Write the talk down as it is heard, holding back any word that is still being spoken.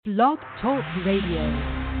Blog Talk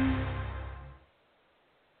Radio.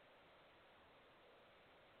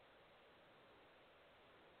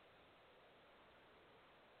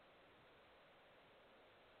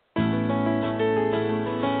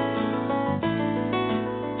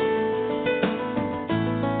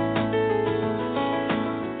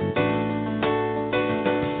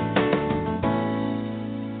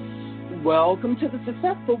 Welcome to the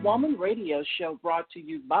Successful Woman Radio Show, brought to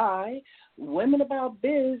you by Women About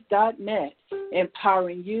Biz.net,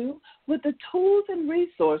 empowering you with the tools and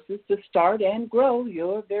resources to start and grow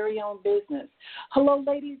your very own business. Hello,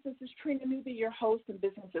 ladies. This is Trina Newby, your host and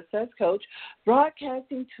business success coach,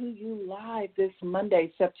 broadcasting to you live this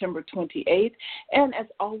Monday, September 28th, and as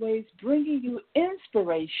always, bringing you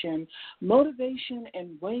inspiration, motivation,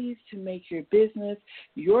 and ways to make your business,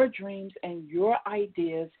 your dreams, and your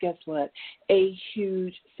ideas, guess what, a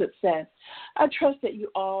huge success. I trust that you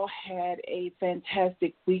all had a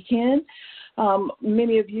fantastic weekend.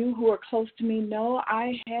 Many of you who are close to me know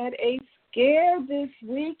I had a scare this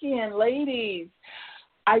weekend, ladies.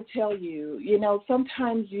 I tell you,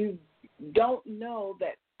 sometimes you don't know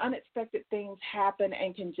that unexpected things happen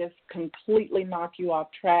and can just completely knock you off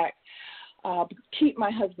track. Keep my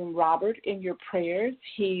husband Robert in your prayers.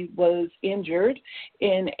 He was injured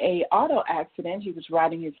in an auto accident. He was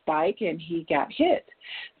riding his bike and he got hit.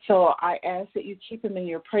 So I ask that you keep him in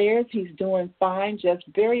your prayers. He's doing fine, just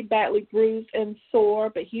very badly bruised and sore,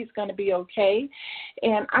 but he's going to be okay.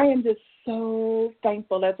 And I am just so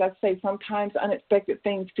thankful. As I say, sometimes unexpected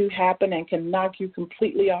things do happen and can knock you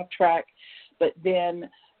completely off track, but then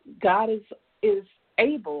God is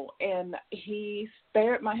able, and he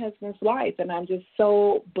spared my husband's life, and I'm just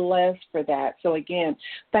so blessed for that. So again,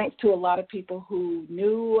 thanks to a lot of people who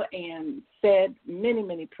knew and said many,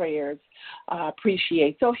 many prayers.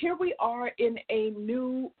 Appreciate. So here we are in a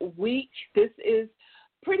new week. This is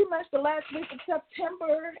pretty much the last week of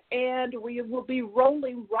September, and we will be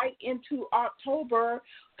rolling right into October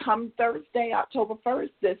come Thursday, October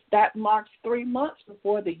 1st. That marks 3 months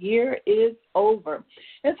before the year is over.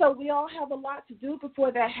 And so we all have a lot to do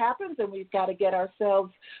before that happens, and we've got to get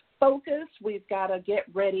ourselves focused. We've got to get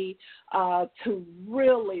ready to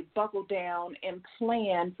really buckle down and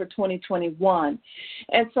plan for 2021.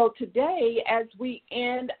 And so today, as we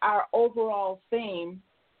end our overall theme,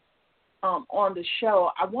 on the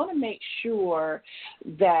show, I want to make sure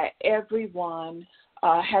that everyone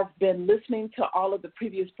has been listening to all of the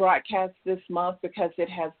previous broadcasts this month, because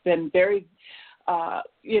it has been very,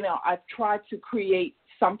 I've tried to create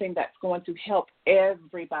something that's going to help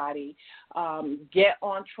everybody get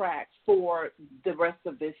on track for the rest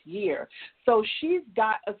of this year. So She's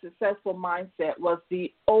Got a Successful Mindset was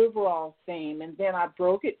the overall theme, and then I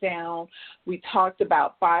broke it down. We talked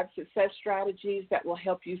about 5 success strategies that will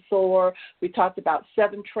help you soar. We talked about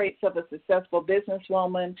 7 traits of a successful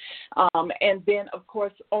businesswoman, and then, of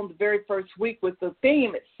course, on the very first week with the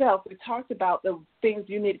theme itself, we talked about the things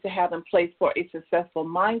you needed to have in place for a successful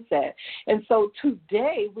mindset. And so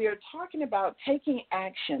today we are talking about taking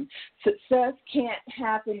action. Success can't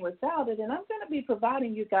happen without it, and I'm going to be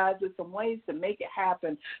providing you guys with some ways to make it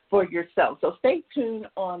happen for yourself. So stay tuned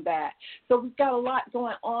on that. So we've got a lot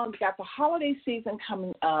going on. We've got the holiday season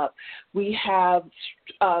coming up. We have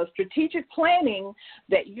strategic planning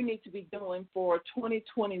that you need to be doing for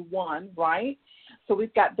 2021, right? So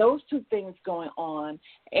we've got those 2 things going on.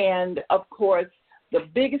 And, of course, the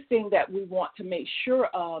biggest thing that we want to make sure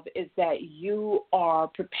of is that you are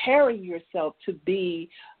preparing yourself to be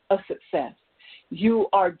a success. You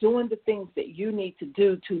are doing the things that you need to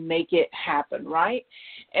do to make it happen, right?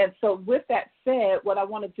 And so with that said, what I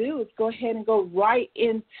want to do is go ahead and go right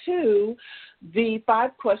into the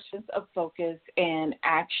 5 questions of focus and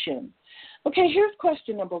action. Okay, here's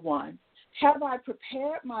question number 1. Have I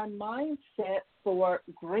prepared my mindset for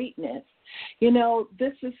greatness?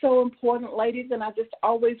 This is so important, ladies, and I just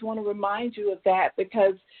always want to remind you of that,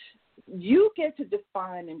 because you get to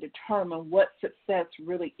define and determine what success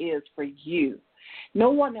really is for you. No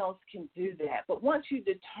one else can do that. But once you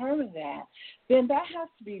determine that, then that has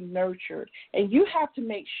to be nurtured, and you have to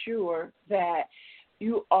make sure that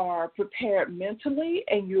you are prepared mentally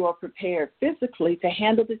and you are prepared physically to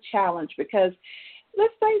handle the challenge, because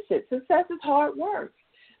let's face it, success is hard work.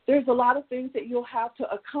 There's a lot of things that you'll have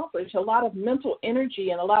to accomplish, a lot of mental energy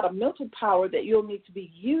and a lot of mental power that you'll need to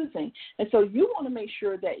be using. And so you want to make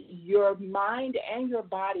sure that your mind and your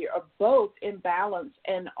body are both in balance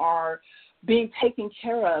and are being taken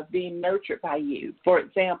care of, being nurtured by you. For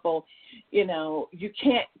example, you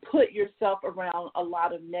can't put yourself around a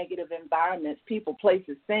lot of negative environments, people,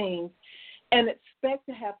 places, things, and expect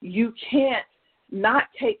to have, you can't not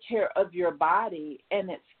take care of your body and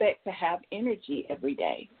expect to have energy every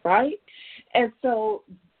day, right? And so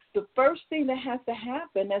the first thing that has to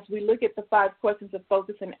happen as we look at the 5 questions of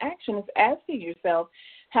focus and action is asking yourself,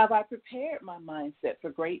 have I prepared my mindset for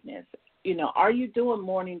greatness? You know, are you doing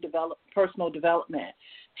morning personal development?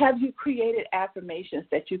 Have you created affirmations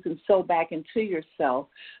that you can sew back into yourself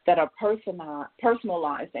that are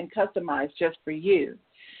personalized and customized just for you?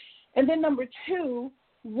 And then number 2,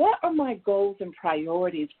 what are my goals and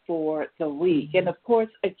priorities for the week? And, of course,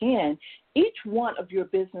 again, each one of your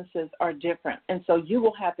businesses are different, and so you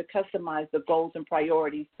will have to customize the goals and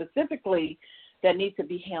priorities specifically that need to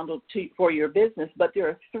be handled for your business. But there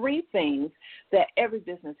are 3 things that every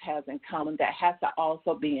business has in common that has to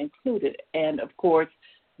also be included. And, of course,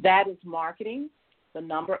 that is marketing, the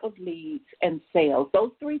number of leads, and sales.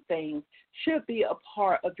 Those 3 things should be a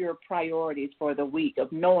part of your priorities for the week,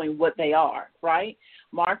 of knowing what they are, right?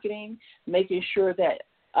 Marketing, making sure that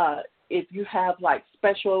if you have like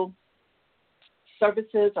special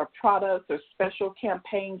services or products or special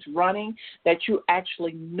campaigns running, that you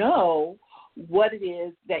actually know what it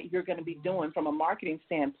is that you're going to be doing from a marketing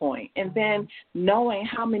standpoint, and then knowing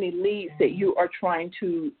how many leads that you are trying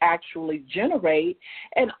to actually generate,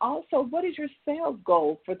 and also what is your sales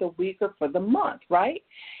goal for the week or for the month, right?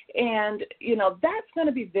 And, you know, that's going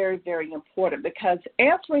to be very, very important, because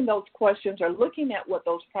answering those questions or looking at what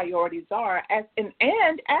those priorities are and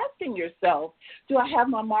asking yourself, do I have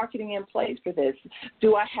my marketing in place for this?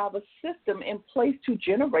 Do I have a system in place to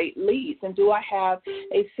generate leads? And do I have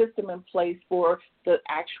a system in place for the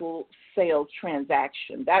actual sales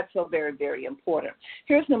transaction? That's so very, very important.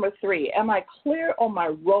 Here's number 3. Am I clear on my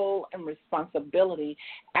role and responsibility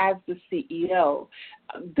as the CEO?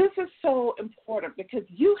 This is so important because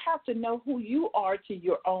you have to know who you are to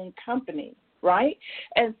your own company, right?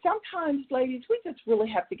 And sometimes, ladies, we just really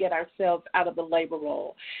have to get ourselves out of the labor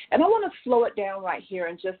role. And I want to slow it down right here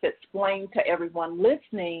and just explain to everyone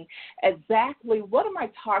listening exactly what am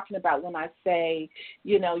I talking about when I say,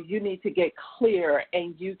 you know, you need to get clear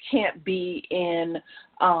and you can't be in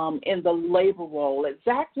the labor role.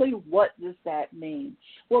 Exactly what does that mean?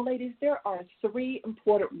 Well, ladies, there are 3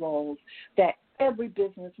 important roles that every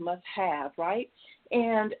business must have, right?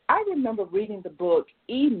 And I remember reading the book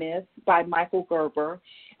E-Myth by Michael Gerber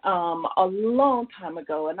a long time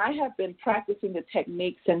ago, and I have been practicing the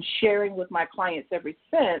techniques and sharing with my clients ever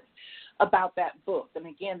since about that book. And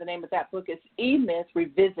again, the name of that book is E-Myth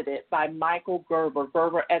Revisited by Michael Gerber,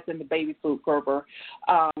 Gerber as in the baby food Gerber.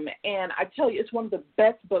 And I tell you, it's one of the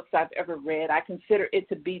best books I've ever read. I consider it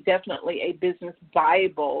to be definitely a business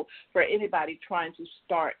Bible for anybody trying to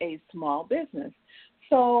start a small business.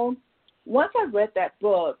 So once I read that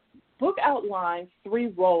book outlines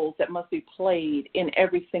 3 roles that must be played in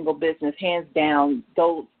every single business. Hands down,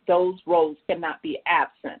 those roles cannot be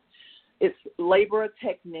absent. It's laborer,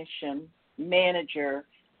 technician, manager,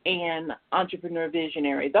 and entrepreneur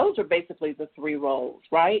visionary. Those are basically the 3 roles,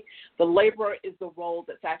 right? The laborer is the role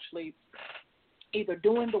that's actually either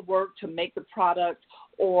doing the work to make the product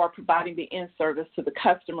or providing the end service to the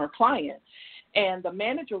customer client. And the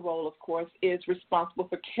manager role, of course, is responsible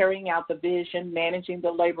for carrying out the vision, managing the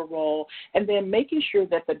labor role, and then making sure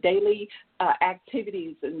that the daily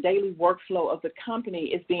activities and daily workflow of the company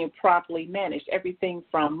is being properly managed. Everything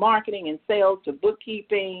from marketing and sales to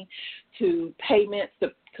bookkeeping to payments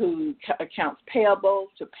to accounts payable,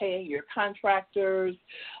 to paying your contractors,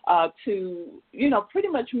 to, you know, pretty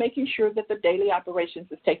much making sure that the daily operations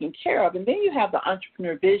is taken care of. And then you have the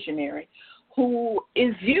entrepreneur visionary, who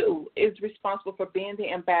is responsible for being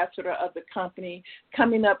the ambassador of the company,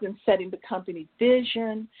 coming up and setting the company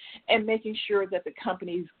vision, and making sure that the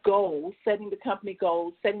company's goals, setting the company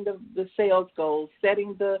goals, setting the sales goals,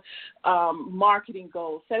 setting the marketing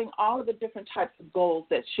goals, setting all of the different types of goals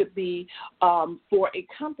that should be for a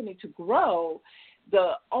company to grow.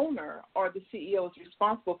 The owner or the CEO is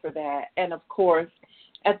responsible for that. And, of course,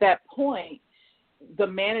 at that point, the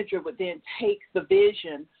manager would then take the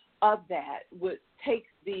vision of that, would take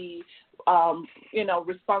the,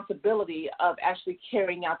 responsibility of actually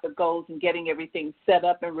carrying out the goals and getting everything set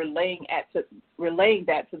up and relaying that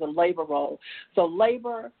to the labor role. So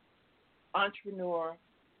laborer,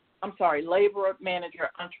 manager,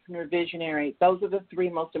 entrepreneur, visionary, those are the 3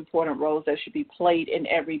 most important roles that should be played in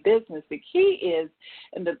every business. The key is,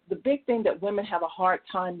 and the big thing that women have a hard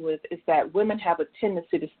time with, is that women have a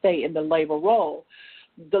tendency to stay in the labor role.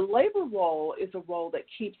 The labor role is a role that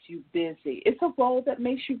keeps you busy. It's a role that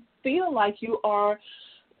makes you feel like you are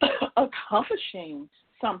accomplishing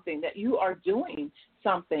something, that you are doing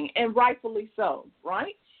something, and rightfully so,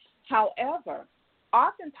 right? However,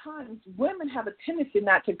 oftentimes women have a tendency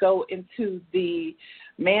not to go into the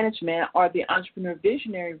management or the entrepreneur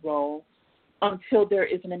visionary role until there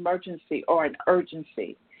is an emergency or an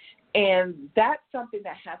urgency. And that's something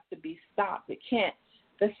that has to be stopped.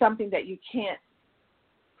 That's something that you can't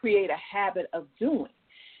create a habit of doing.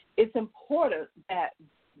 It's important that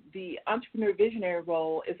the entrepreneur visionary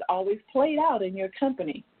role is always played out in your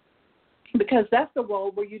company, because that's the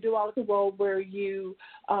role where you do all of the role where you,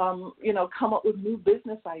 come up with new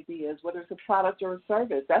business ideas, whether it's a product or a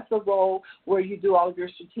service. That's the role where you do all of your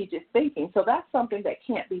strategic thinking. So that's something that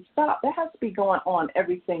can't be stopped. That has to be going on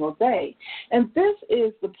every single day. And this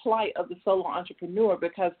is the plight of the solo entrepreneur,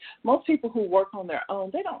 because most people who work on their own,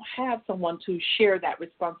 they don't have someone to share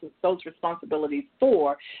those responsibilities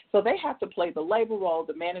for. So they have to play the labor role,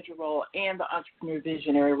 the manager role, and the entrepreneur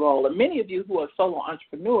visionary role. And many of you who are solo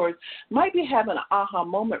entrepreneurs might be having an aha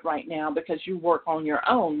moment right now because you work on your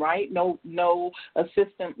own, right? No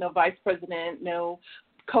assistant, no vice president, no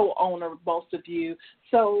co-owner, most of you.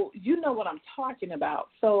 So you know what I'm talking about.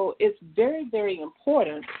 So it's very, very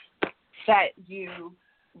important that you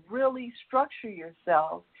really structure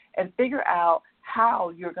yourself and figure out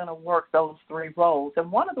how you're going to work those three roles.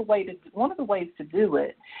 And one of the ways to do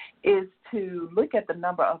it is to look at the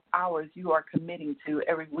number of hours you are committing to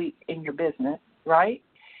every week in your business, right?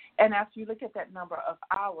 And after you look at that number of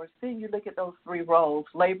hours, then you look at those three roles,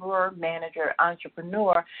 laborer, manager,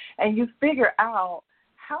 entrepreneur, and you figure out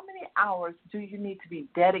how many hours do you need to be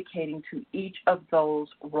dedicating to each of those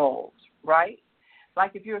roles, right?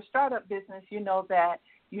 Like if you're a startup business, you know that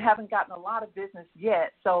you haven't gotten a lot of business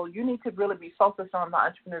yet, so you need to really be focused on the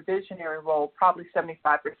entrepreneur visionary role probably 75%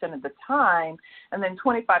 of the time, and then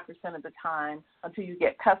 25% of the time until you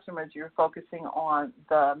get customers, you're focusing on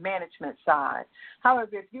the management side. However,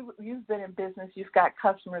 if you've been in business, you've got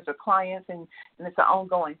customers or clients, and it's an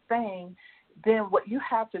ongoing thing, then what you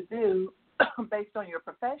have to do based on your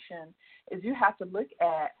profession is you have to look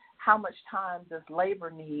at how much time does labor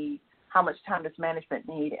need, how much time does management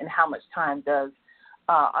need, and how much time does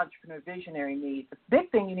entrepreneur visionary need. The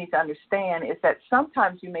big thing you need to understand is that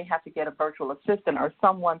sometimes you may have to get a virtual assistant or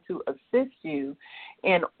someone to assist you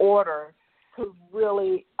in order to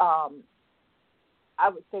really, I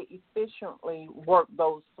would say, efficiently work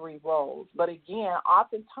those three roles. But again,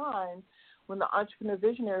 oftentimes when the entrepreneur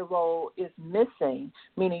visionary role is missing,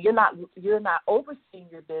 meaning you're not overseeing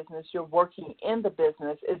your business, you're working in the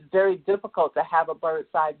business, it's very difficult to have a bird's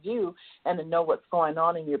eye view and to know what's going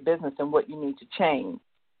on in your business and what you need to change.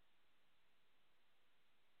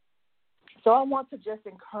 So I want to just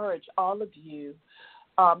encourage all of you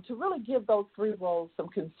to really give those three roles some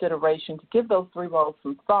consideration, to give those three roles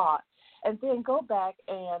some thought, and then go back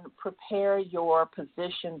and prepare your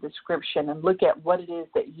position description and look at what it is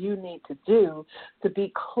that you need to do to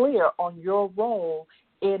be clear on your role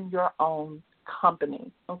in your own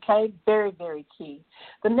company, okay? Very, very key.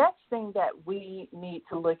 The next thing that we need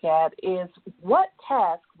to look at is what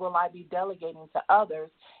task will I be delegating to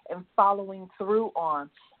others and following through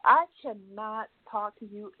on? I cannot talk to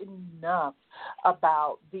you enough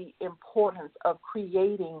about the importance of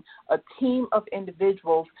creating a team of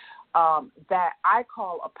individuals that I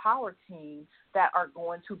call a power team that are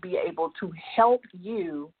going to be able to help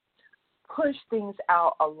you push things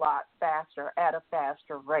out a lot faster at a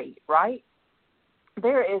faster rate, right?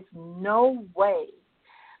 There is no way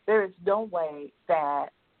that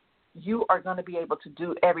you are going to be able to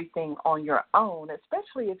do everything on your own,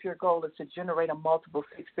 especially if your goal is to generate a multiple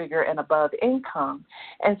six-figure and above income.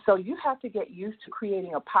 And so you have to get used to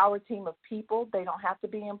creating a power team of people. They don't have to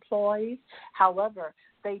be employees. However,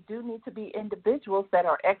 they do need to be individuals that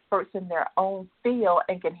are experts in their own field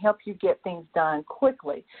and can help you get things done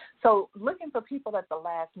quickly. So looking for people at the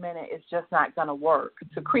last minute is just not going to work.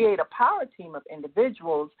 To create a power team of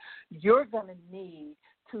individuals, you're going to need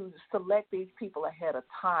to select these people ahead of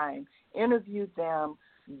time, interview them,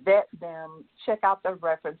 vet them, check out their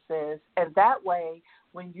references, and that way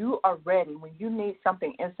when you are ready, when you need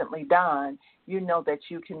something instantly done, you know that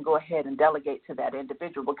you can go ahead and delegate to that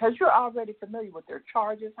individual because you're already familiar with their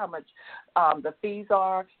charges, how much the fees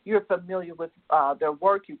are. You're familiar with their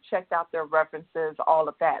work. You've checked out their references, all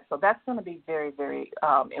of that. So that's going to be very, very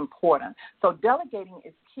important. So delegating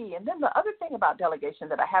is key. And then the other thing about delegation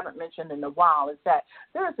that I haven't mentioned in a while is that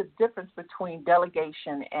there is a difference between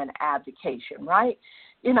delegation and abdication, right?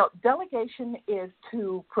 You know, delegation is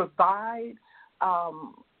to provide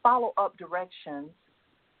follow-up directions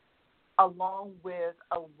along with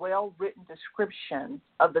a well-written description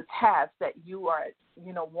of the task that you are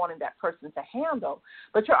wanting that person to handle.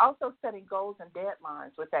 But you're also setting goals and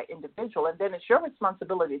deadlines with that individual, and then it's your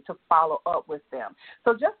responsibility to follow up with them.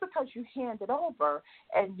 So just because you hand it over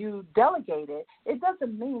and you delegate it, it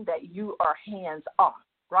doesn't mean that you are hands off,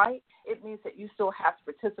 right? It means that you still have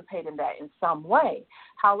to participate in that in some way.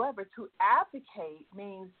 However, to abdicate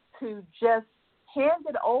means to just hand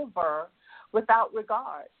it over without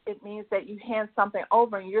regard. It means that you hand something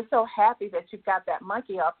over and you're so happy that you've got that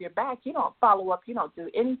monkey off your back, you don't follow up, you don't do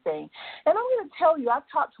anything. And I'm going to tell you, I've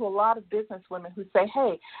talked to a lot of business women who say,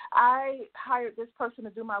 hey, I hired this person to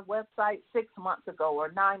do my website 6 months ago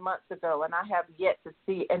or 9 months ago, and I have yet to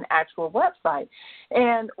see an actual website.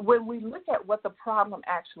 And when we look at what the problem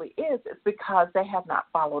actually is, it's because they have not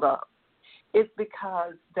followed up. It's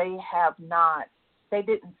because they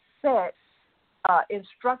didn't set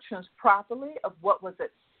instructions properly of what was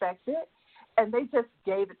expected, and they just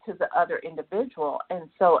gave it to the other individual. And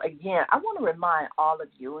so, again, I want to remind all of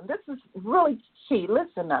you, and this is really key,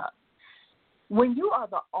 listen up. When you are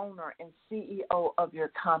the owner and CEO of your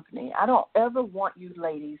company, I don't ever want you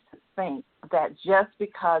ladies to think that just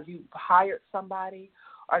because you hired somebody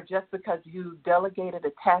or just because you delegated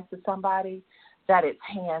a task to somebody that it's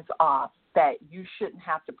hands off, that you shouldn't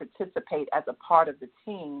have to participate as a part of the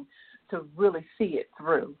team to really see it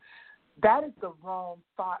through. That is the wrong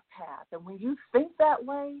thought path. And when you think that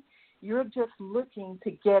way, you're just looking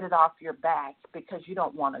to get it off your back because you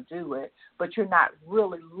don't want to do it, but you're not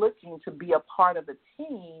really looking to be a part of the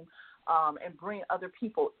team and bring other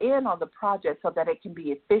people in on the project so that it can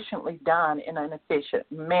be efficiently done in an efficient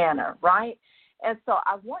manner, right? And so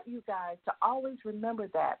I want you guys to always remember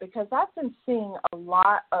that, because I've been seeing a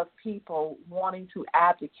lot of people wanting to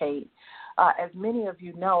advocate. As many of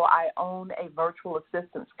you know, I own a virtual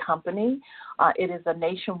assistance company. It is a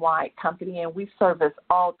nationwide company, and we service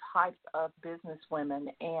all types of business women.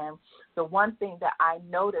 And the one thing that I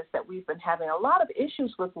noticed that we've been having a lot of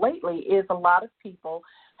issues with lately is a lot of people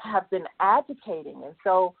have been advocating. And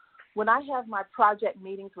so when I have my project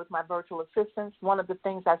meetings with my virtual assistants, one of the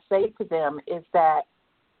things I say to them is that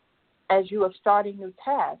as you are starting new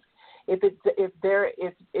tasks, if it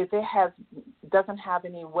doesn't have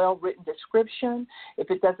any well-written description, if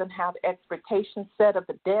it doesn't have expectations set of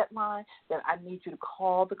the deadline, then I need you to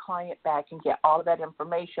call the client back and get all of that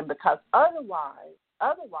information, because otherwise,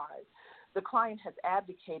 the client has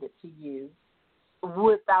abdicated to you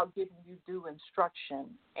without giving you due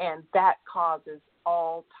instruction, and that causes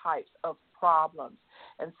all types of problems.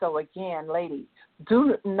 And so, again, ladies,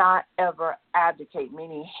 do not ever abdicate,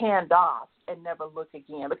 meaning hand off and never look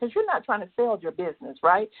again, because you're not trying to sell your business,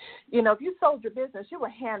 right? If you sold your business, you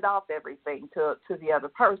would hand off everything to the other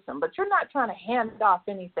person, but you're not trying to hand off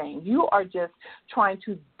anything. You are just trying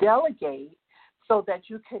to delegate so that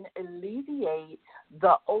you can alleviate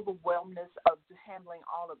the overwhelmness of handling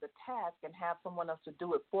all of the tasks and have someone else to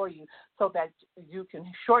do it for you, so that you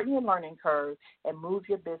can shorten your learning curve and move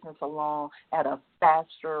your business along at a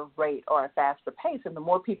faster rate or a faster pace. And the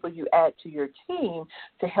more people you add to your team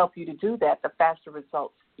to help you to do that, the faster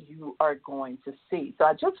results you are going to see. So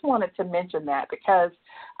I just wanted to mention that, because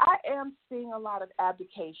I am seeing a lot of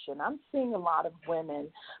abdication. I'm seeing a lot of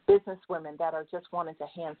women, business women, that are just wanting to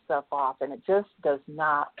hand stuff off, and it just does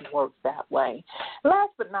not work that way.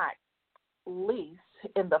 Last but not least,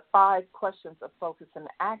 in the 5 questions of focus and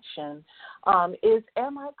action, is,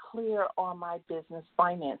 am I clear on my business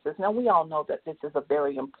finances? Now, we all know that this is a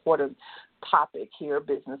very important topic here,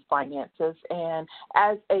 business finances. And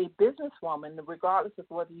as a businesswoman, regardless of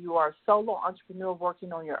whether you are a solo entrepreneur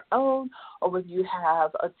working on your own or whether you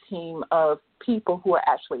have a team of people who are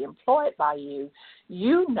actually employed by you,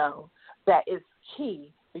 you know that it's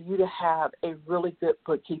key for you to have a really good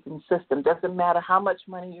bookkeeping system. Doesn't matter how much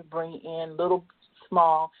money you bring in, little,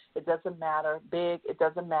 small, it doesn't matter, big, it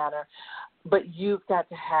doesn't matter, but you've got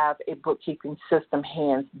to have a bookkeeping system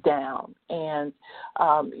hands down. And,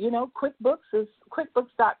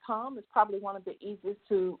 QuickBooks.com is probably one of the easiest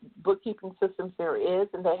bookkeeping systems there is,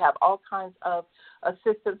 and they have all kinds of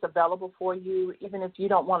assistance available for you. Even if you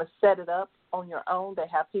don't want to set it up on your own, they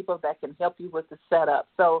have people that can help you with the setup.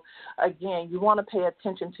 So, again, you want to pay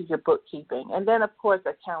attention to your bookkeeping. And then, of course,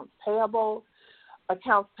 accounts payable.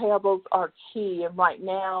 Accounts payables are key, and right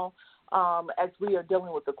now, as we are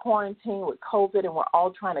dealing with the quarantine, with COVID, and we're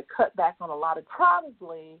all trying to cut back on a lot of,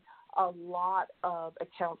 probably a lot of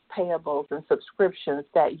accounts payables and subscriptions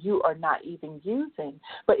that you are not even using.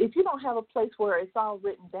 But if you don't have a place where it's all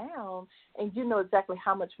written down and you know exactly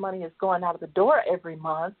how much money is going out of the door every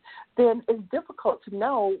month, then it's difficult to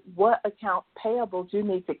know what accounts payables you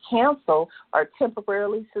need to cancel or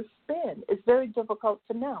temporarily suspend. It's very difficult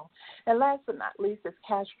to know. And last but not least is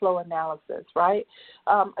cash flow analysis, right?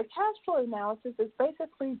 A cash flow analysis is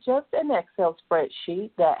basically just an Excel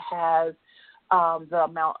spreadsheet that has the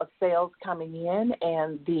amount of sales coming in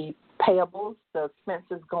and the payables, the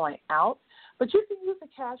expenses going out. But you can use a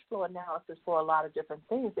cash flow analysis for a lot of different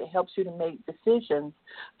things. It helps you to make decisions,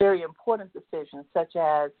 very important decisions, such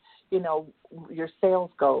as, you know, your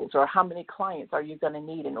sales goals or how many clients are you going to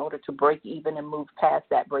need in order to break even and move past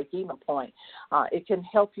that break-even point. It can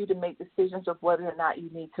help you to make decisions of whether or not you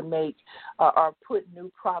need to make or put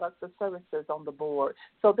new products or services on the board.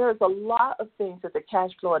 So there's a lot of things that the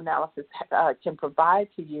cash flow analysis can provide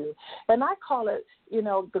to you. And I call it, you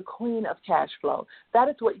know, the queen of cash flow. That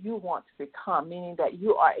is what you want to become, meaning that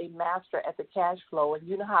you are a master at the cash flow and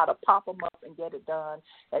you know how to pop them up and get it done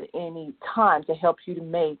at any time to help you to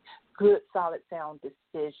make good, solid, sound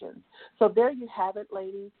decisions. So there you have it,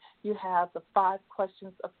 ladies. You have the 5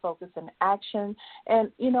 questions of focus and action.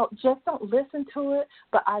 And, you know, just don't listen to it,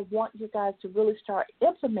 but I want you guys to really start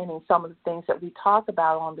implementing some of the things that we talk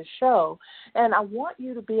about on the show. And I want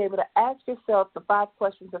you to be able to ask yourself the 5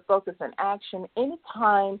 questions of focus and action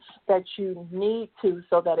anytime that you need to,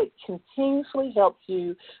 so that it continuously helps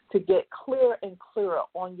you to get clearer and clearer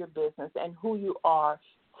on your business and who you are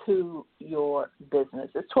to your business.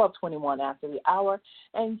 It's 12:21 after the hour,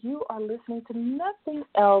 and you are listening to nothing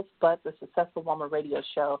else but the Successful Woman Radio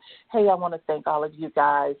Show. Hey, I want to thank all of you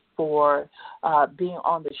guys for being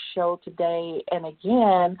on the show today. And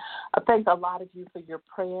again, I thank a lot of you for your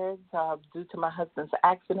prayers due to my husband's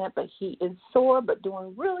accident, but he is sore but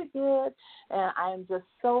doing really good. And I am just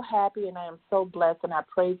so happy and I am so blessed, and I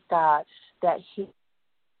praise God that he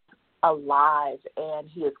alive and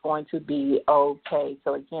he is going to be okay.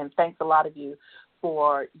 So again, thanks a lot of you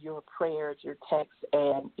for your prayers, your texts,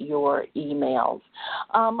 and your emails.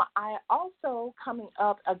 I also, coming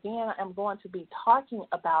up, again, I'm going to be talking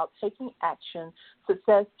about taking action.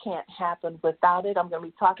 Success can't happen without it. I'm going to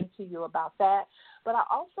be talking to you about that. But I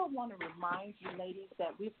also want to remind you, ladies, that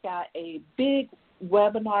we've got a big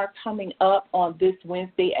webinar coming up on this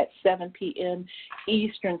Wednesday at 7 p.m.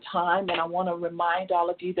 Eastern Time. And I want to remind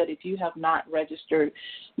all of you that if you have not registered,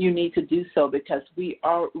 you need to do so, because we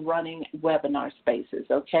are running webinar spaces,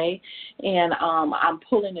 okay? And I'm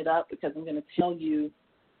pulling it up because I'm going to tell you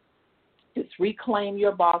it's Reclaim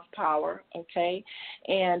Your Boss Power, okay?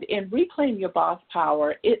 And in Reclaim Your Boss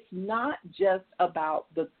Power, it's not just about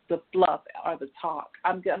the fluff or the talk.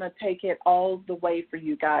 I'm going to take it all the way for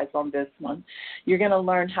you guys on this one. You're going to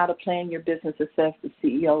learn how to plan your business success the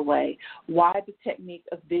CEO way, why the technique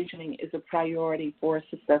of visioning is a priority for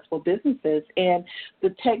successful businesses, and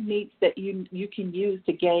the techniques that you can use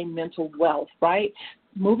to gain mental wealth, right?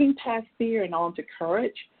 Moving past fear and on to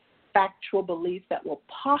courage, factual beliefs that will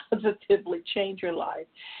positively change your life,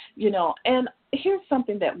 you know. And here's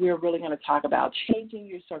something that we're really going to talk about: changing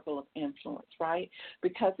your circle of influence, right?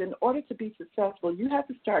 Because in order to be successful, you have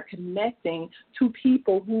to start connecting to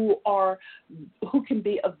people who can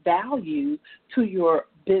be of value to your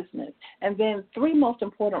business. And then 3 most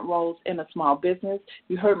important roles in a small business.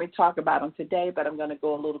 You heard me talk about them today, but I'm going to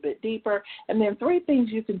go a little bit deeper. And then 3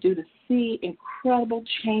 things you can do to see incredible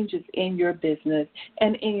changes in your business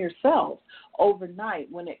and in yourself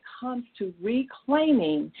overnight when it comes to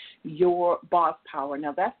reclaiming your boss power.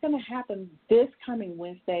 Now, that's going to happen this coming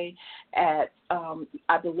Wednesday at,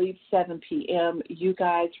 I believe, 7 p.m. You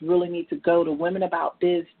guys really need to go to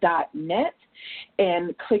womenaboutbiz.net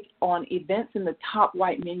and click on events in the top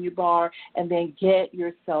right menu bar and then get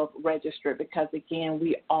yourself registered, because, again,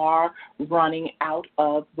 we are running out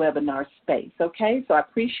of webinar space, okay? So I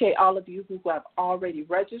appreciate all of you who have already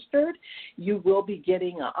registered. You will be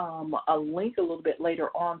getting a link a little bit later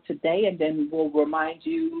on today, and then we'll remind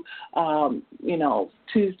you,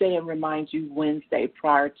 Tuesday and remind you Wednesday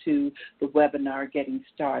prior to the webinar getting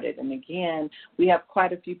started. And again, we have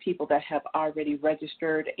quite a few people that have already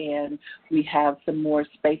registered, and we have some more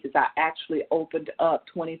spaces. I actually opened up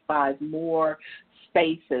 25 more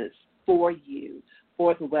spaces for you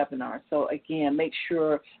for the webinar. So again, make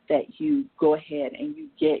sure that you go ahead and you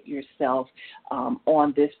get yourself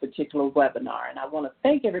on this particular webinar. And I want to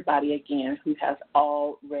thank everybody again who has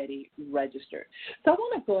already registered. So I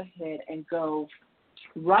want to go ahead and go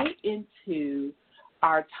right into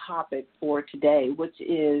our topic for today, which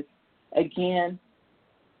is, again,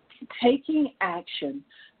 taking action.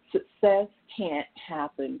 success can't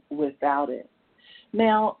happen without it.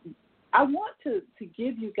 Now, I want to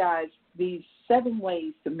give you guys these 7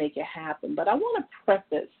 ways to make it happen, but I want to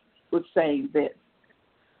preface with saying this.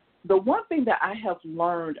 The one thing that I have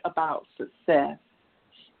learned about success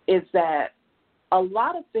is that a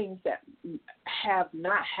lot of things that have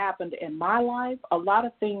not happened in my life, a lot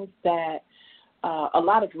of things that, a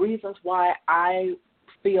lot of reasons why I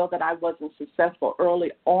feel that I wasn't successful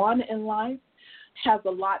early on in life has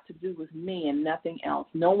a lot to do with me and nothing else,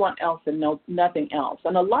 no one else and nothing else.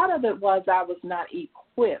 And a lot of it was I was not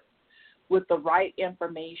equipped with the right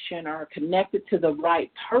information or connected to the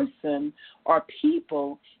right person or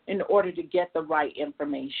people in order to get the right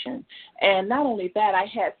information. And not only that, I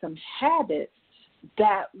had some habits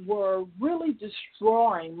that were really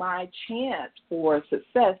destroying my chance for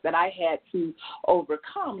success that I had to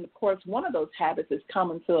overcome. And of course, one of those habits is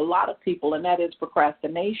common to a lot of people, and that is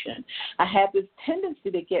procrastination. I had this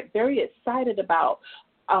tendency to get very excited about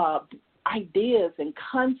ideas and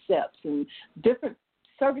concepts and different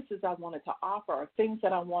services I wanted to offer or things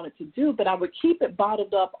that I wanted to do, but I would keep it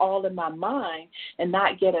bottled up all in my mind and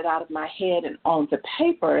not get it out of my head and onto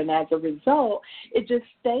paper. And as a result, it just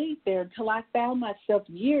stayed there until I found myself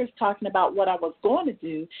years talking about what I was going to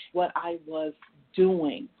do, what I was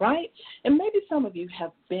doing, right? And maybe some of you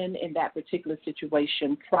have been in that particular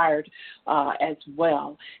situation prior as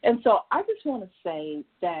well. And so I just want to say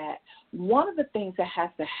that one of the things that has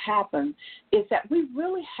to happen is that we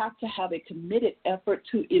really have to have a committed effort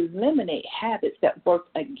to eliminate habits that work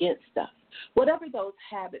against us, whatever those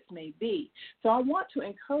habits may be. So I want to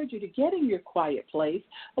encourage you to get in your quiet place.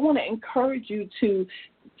 I want to encourage you to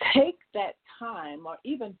take that time or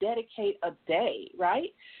even dedicate a day, right,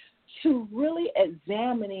 to really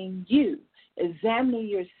examining you, examining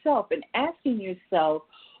yourself and asking yourself,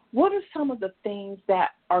 what are some of the things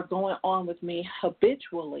that are going on with me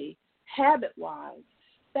habitually, habit-wise,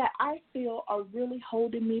 that I feel are really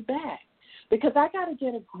holding me back? Because I got to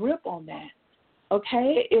get a grip on that,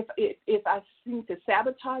 okay? If I seem to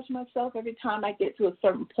sabotage myself every time I get to a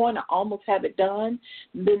certain point, I almost have it done,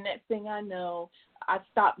 the next thing I know, I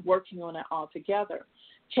stop working on it altogether.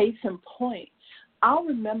 Case in point, I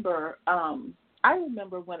remember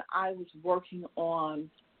when I was working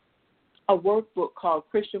on a workbook called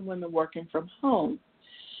Christian Women Working from Home.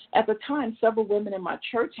 At the time, several women in my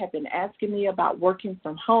church had been asking me about working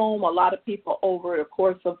from home. A lot of people over the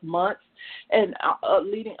course of months and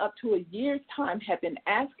leading up to a year's time had been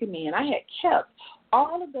asking me, and I had kept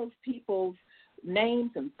all of those people's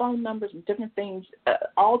names and phone numbers and different things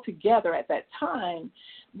all together at that time,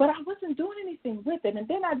 but I wasn't doing anything with it. And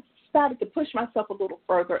then I started to push myself a little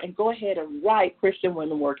further and go ahead and write Christian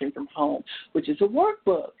Women Working from Home, which is a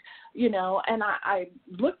workbook, and I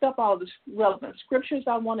looked up all the relevant scriptures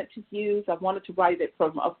I wanted to use. I wanted to write it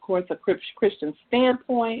from, of course, a Christian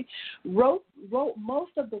standpoint, wrote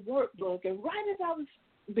most of the workbook, and right as I was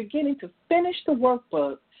beginning to finish the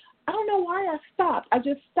workbook, I don't know why I stopped. I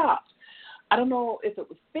just stopped. I don't know if it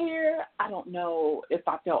was fear. I don't know if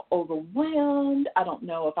I felt overwhelmed. I don't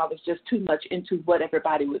know if I was just too much into what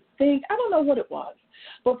everybody would think. I don't know what it was.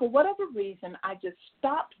 But for whatever reason, I just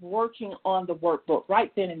stopped working on the workbook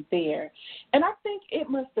right then and there. And I think it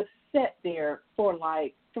must have sat there for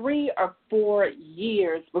like 3 or 4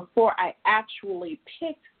 years before I actually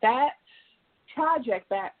picked that project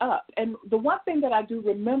back up. And the one thing that I do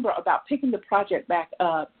remember about picking the project back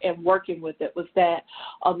up and working with it was that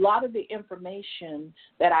a lot of the information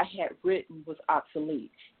that I had written was obsolete.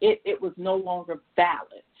 It was no longer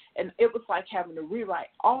valid. And it was like having to rewrite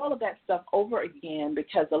all of that stuff over again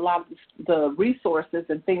because a lot of the resources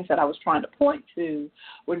and things that I was trying to point to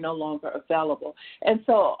were no longer available. And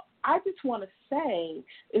so I just want to say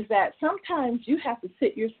is that sometimes you have to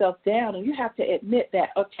sit yourself down and you have to admit that,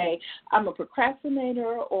 okay, I'm a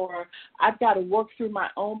procrastinator, or I've got to work through my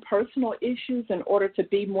own personal issues in order to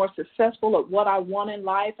be more successful at what I want in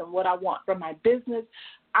life and what I want from my business.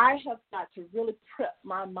 I have got to really prep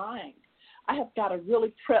my mind. I have got to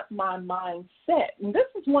really prep my mindset. And this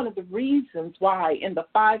is one of the reasons why in the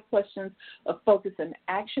 5 questions of focus and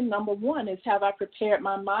action, number 1 is, have I prepared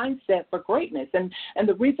my mindset for greatness? And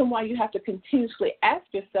the reason why you have to continuously ask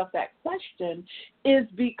yourself that question is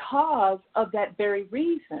because of that very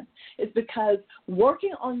reason. It's because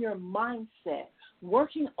working on your mindset,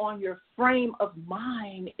 working on your frame of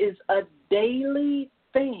mind is a daily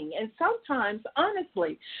thing. And sometimes,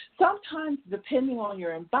 honestly, depending on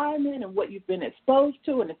your environment and what you've been exposed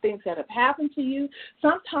to and the things that have happened to you,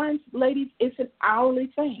 sometimes, ladies, it's an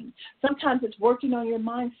hourly thing. Sometimes it's working on your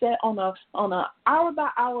mindset on a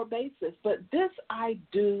hour-by-hour basis. But this I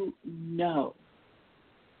do know.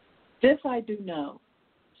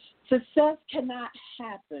 Success cannot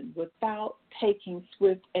happen without taking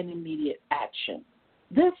swift and immediate action.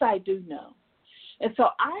 This I do know. And so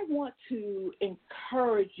I want to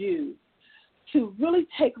encourage you to really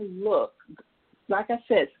take a look. Like I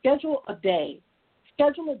said, schedule a day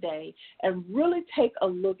and really take a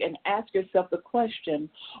look and ask yourself the question,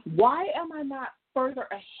 why am I not further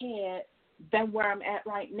ahead than where I'm at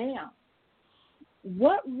right now?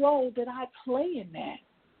 What role did I play in that?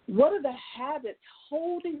 What are the habits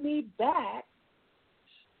holding me back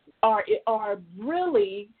or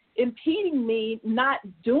really impeding me not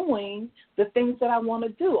doing the things that I want to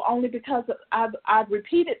do, only because I've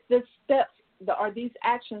repeated this steps or these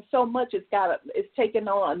actions so much it's taken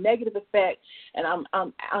on a negative effect, and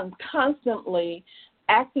I'm constantly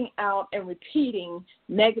acting out and repeating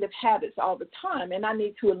negative habits all the time, and I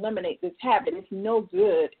need to eliminate this habit. It's no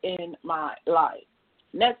good in my life.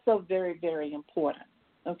 And that's so very, very important.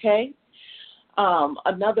 Okay?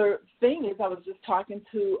 Another thing is I was just talking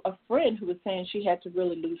to a friend who was saying she had to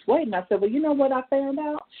really lose weight, and I said, well, you know what I found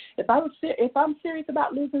out? If I'm serious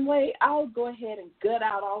about losing weight, I'll go ahead and gut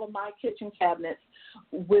out all of my kitchen cabinets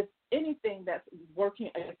with anything that's working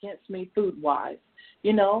against me food-wise.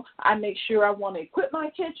 You know, I make sure I want to equip my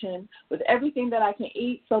kitchen with everything that I can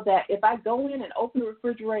eat so that if I go in and open the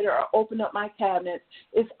refrigerator or open up my cabinets,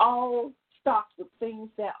 it's all stocked with things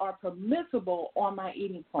that are permissible on my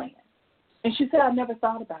eating plan. And she said, I never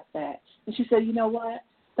thought about that. And she said, you know what?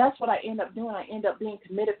 That's what I end up doing. I end up being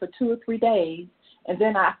committed for 2 or 3 days, and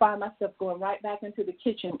then I find myself going right back into the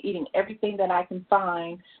kitchen, eating everything that I can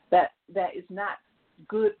find that is not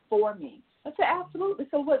good for me. I said, absolutely.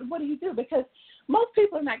 So what do you do? Because most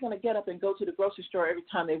people are not going to get up and go to the grocery store every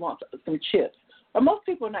time they want some chips. Or most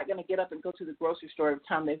people are not going to get up and go to the grocery store every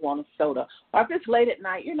time they want a soda. Or if it's late at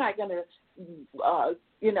night, you're not going to,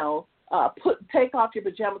 take off your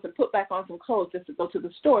pajamas and put back on some clothes just to go to the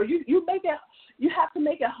store. You have to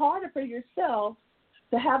make it harder for yourself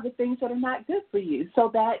to have the things that are not good for you so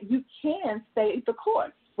that you can stay the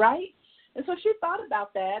course, right? And so she thought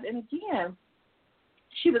about that, and again,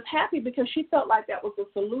 she was happy because she felt like that was a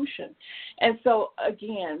solution. And so,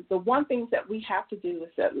 again, the one thing that we have to do is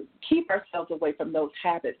that keep ourselves away from those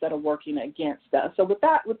habits that are working against us. So with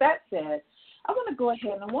that said, I want to go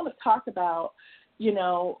ahead and I want to talk about,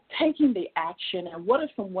 taking the action and what are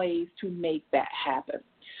some ways to make that happen.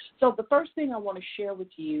 So the first thing I want to share with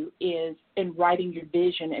you is in writing your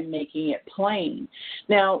vision and making it plain.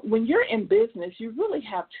 Now, when you're in business, you really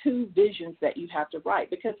have 2 visions that you have to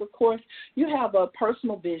write because, of course, you have a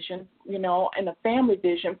personal vision, and a family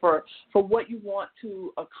vision for what you want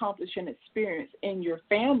to accomplish and experience in your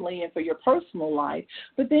family and for your personal life.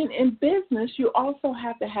 But then in business, you also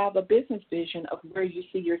have to have a business vision of where you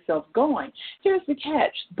see yourself going. Here's the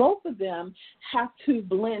catch. Both of them have to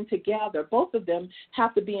blend together. Both of them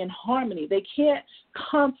have to be in harmony. They can't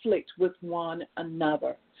conflict with one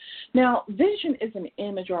another. Now, vision is an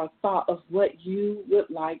image or a thought of what you would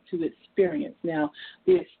like to experience. Now,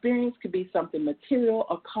 the experience could be something material,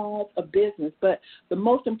 a cause, a business, but the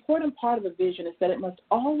most important part of a vision is that it must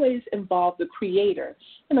always involve the creator.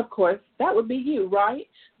 And, of course, that would be you, right?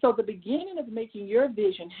 So the beginning of making your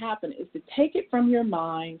vision happen is to take it from your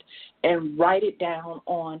mind and write it down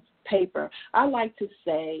on paper. I like to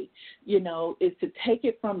say, is to take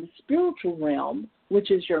it from the spiritual realm, which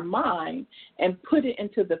is your mind, and put it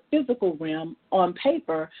into the physical realm on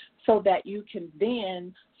paper so that you can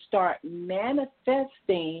then start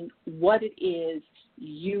manifesting what it is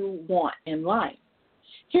you want in life.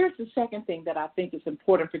 Here's the second thing that I think is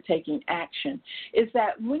important for taking action, is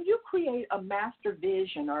that when you create a master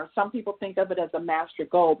vision, or some people think of it as a master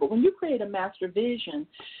goal, but when you create a master vision,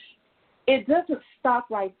 it doesn't stop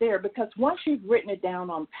right there, because once you've written it down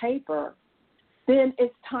on paper, then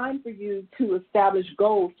it's time for you to establish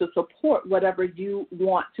goals to support whatever you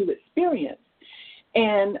want to experience.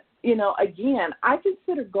 And, again, I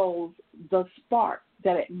consider goals the spark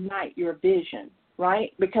that ignite your vision,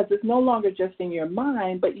 right? Because it's no longer just in your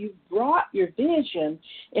mind, but you've brought your vision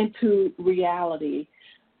into reality.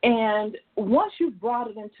 And once you've brought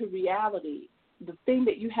it into reality, the thing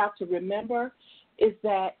that you have to remember is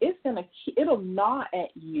that it'll gnaw at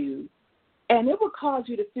you, and it will cause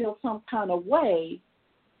you to feel some kind of way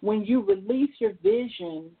when you release your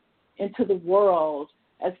vision into the world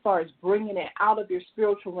as far as bringing it out of your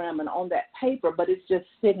spiritual realm and on that paper, but it's just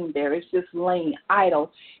sitting there. It's just laying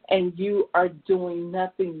idle, and you are doing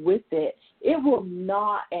nothing with it. It will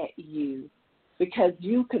gnaw at you because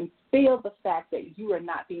you can feel the fact that you are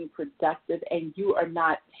not being productive and you are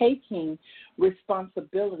not taking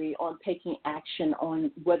responsibility on taking action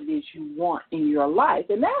on what it is you want in your life.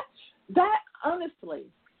 And that honestly,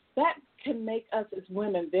 that can make us as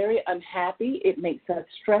women very unhappy. It makes us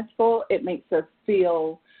stressful. It makes us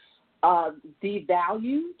feel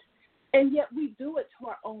devalued. And yet we do it to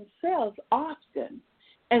our own selves often.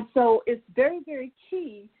 And so it's very, very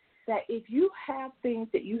key that if you have things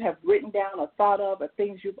that you have written down or thought of or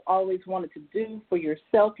things you've always wanted to do for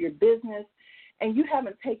yourself, your business, and you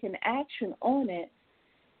haven't taken action on it,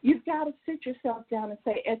 you've got to sit yourself down and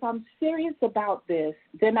say, if I'm serious about this,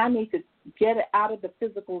 then I need to get it out of the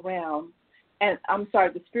physical realm,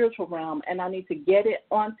 the spiritual realm, and I need to get it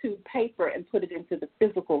onto paper and put it into the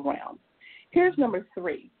physical realm. Here's number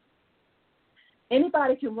 3.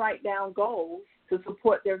 Anybody can write down goals to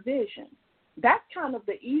support their vision. That's kind of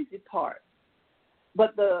the easy part.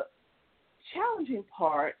 But the challenging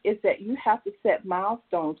part is that you have to set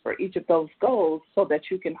milestones for each of those goals so that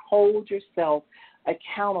you can hold yourself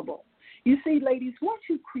accountable. You see, ladies, once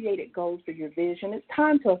you've created goals for your vision, it's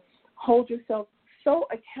time to hold yourself so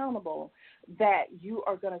accountable that you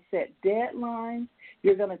are going to set deadlines.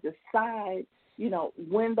 You're going to decide,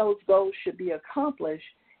 when those goals should be accomplished.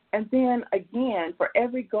 And then, again, for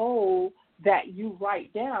every goal that you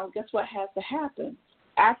write down, guess what has to happen?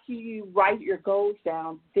 After you write your goals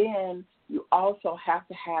down, then you also have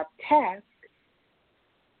to have tasks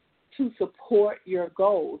to support your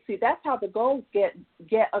goals. See, that's how the goals get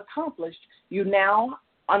accomplished. You now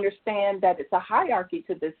understand that it's a hierarchy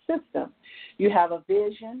to this system. You have a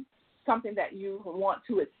vision, something that you want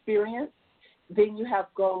to experience. Then you have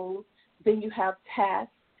goals. Then you have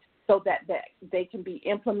tasks, so that they can be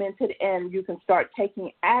implemented and you can start taking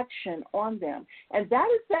action on them. And that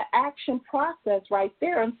is the action process right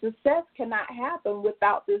there, and success cannot happen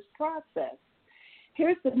without this process.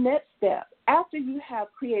 Here's the next step. After you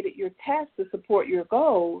have created your task to support your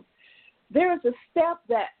goals, there is a step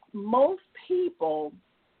that most people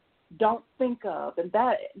don't think of, and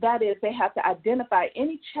that is they have to identify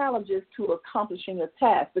any challenges to accomplishing a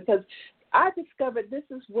task, because I discovered this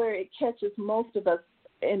is where it catches most of us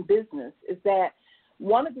in business, is that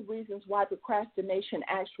one of the reasons why procrastination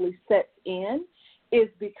actually sets in is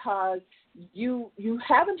because you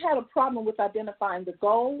haven't had a problem with identifying the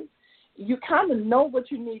goals. You kind of know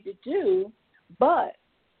what you need to do, but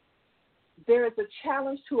there is a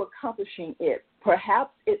challenge to accomplishing it.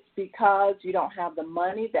 Perhaps it's because you don't have the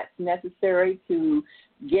money that's necessary to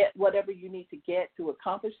get whatever you need to get to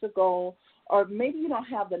accomplish the goal, or maybe you don't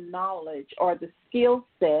have the knowledge or the skill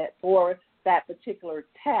set for that particular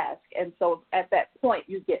task, and so at that point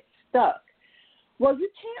you get stuck. Well, you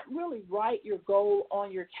can't really write your goal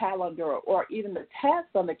on your calendar or even the task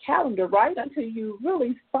on the calendar, right, until you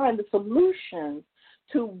really find the solution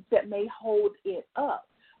that may hold it up.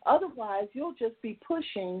 Otherwise, you'll just be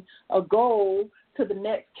pushing a goal to the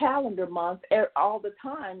next calendar month all the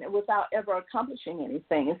time without ever accomplishing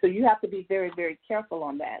anything. And so you have to be very, very careful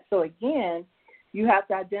on that. So, again, you have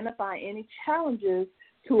to identify any challenges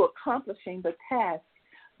to accomplishing the task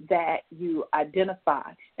that you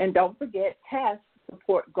identify. And don't forget, tasks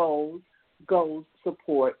support goals, goals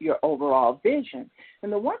support your overall vision.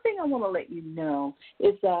 And the one thing I want to let you know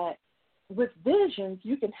is that with visions,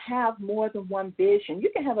 you can have more than one vision.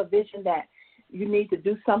 You can have a vision that you need to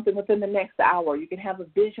do something within the next hour. You can have a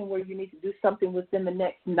vision where you need to do something within the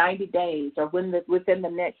next 90 days or within the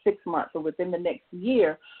next 6 months or within the next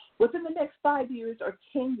year, within the next 5 years or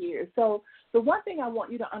 10 years. So the one thing I want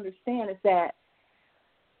you to understand is that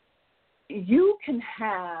you can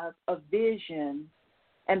have a vision,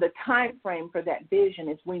 and the time frame for that vision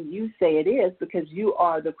is when you say it is, because you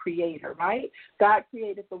are the creator, right? God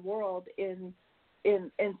created the world in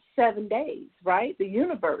 7 days, right? The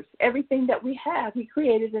universe, everything that we have, he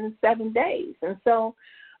created in 7 days. And so,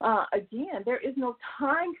 again, there is no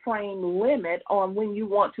time frame limit on when you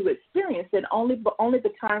want to experience it, only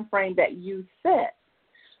the time frame that you set.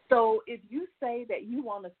 So if you say that you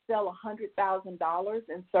want to sell $100,000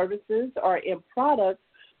 in services or in products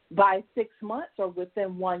by 6 months or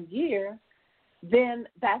within 1 year, then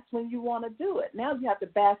that's when you want to do it. Now you have to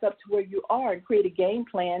back up to where you are and create a game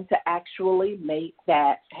plan to actually make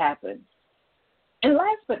that happen. And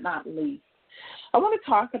last but not least, I want to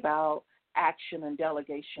talk about action and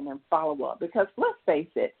delegation and follow-up, because let's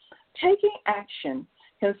face it, taking action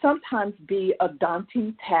can sometimes be a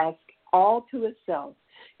daunting task all to itself.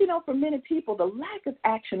 You know, for many people, the lack of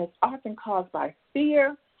action is often caused by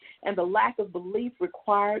fear and the lack of belief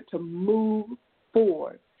required to move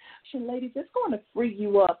forward. Ladies, it's going to free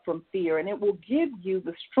you up from fear, and it will give you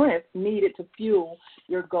the strength needed to fuel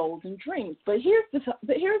your goals and dreams. But here's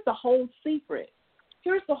the whole secret.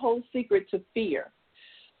 Here's the whole secret to fear.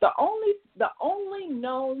 The only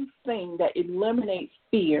known thing that eliminates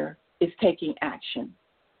fear is taking action.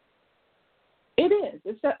 It is.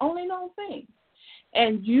 It's the only known thing.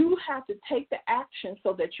 And you have to take the action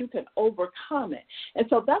so that you can overcome it. And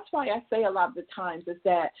so that's why I say a lot of the times is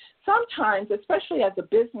that sometimes, especially as a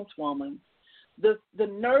businesswoman, the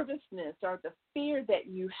nervousness or the fear that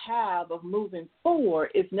you have of moving forward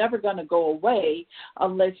is never going to go away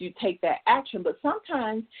unless you take that action. But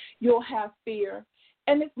sometimes you'll have fear,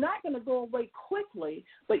 and it's not going to go away quickly,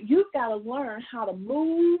 but you've got to learn how to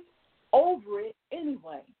move over it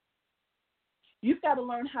anyway. You've got to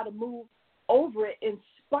learn how to move over it in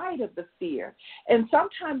spite of the fear. And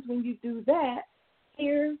sometimes when you do that,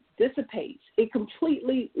 fear dissipates. It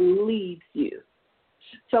completely leaves you.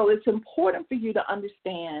 So it's important for you to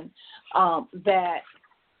understand that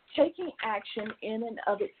taking action in and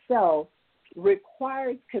of itself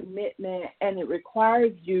requires commitment, and it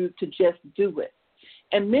requires you to just do it.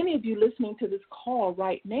 And many of you listening to this call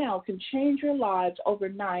right now can change your lives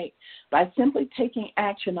overnight by simply taking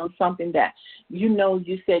action on something that you know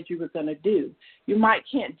you said you were going to do. You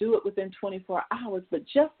can't do it within 24 hours, but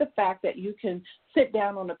just the fact that you can sit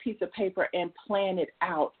down on a piece of paper and plan it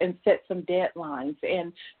out and set some deadlines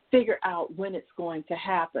and figure out when it's going to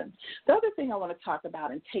happen. The other thing I want to talk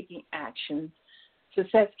about in taking action,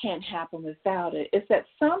 success can't happen without it, is that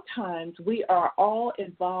sometimes we are all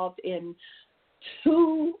involved in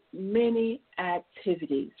too many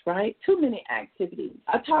activities, right? Too many activities.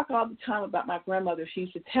 I talk all the time about my grandmother. She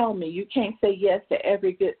used to tell me, you can't say yes to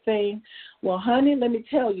every good thing. Well, honey, let me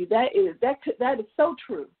tell you, that is so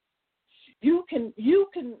true. You can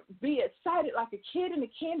be excited like a kid in a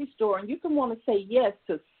candy store, and you can want to say yes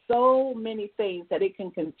to so many things that it can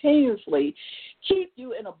continuously keep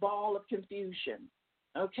you in a ball of confusion,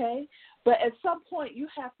 okay? But at some point, you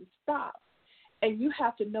have to stop. And you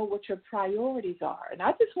have to know what your priorities are. And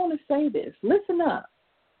I just want to say this. Listen up.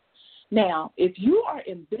 Now, if you are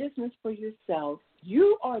in business for yourself,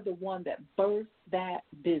 you are the one that birthed that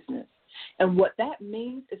business. And what that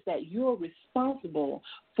means is that you're responsible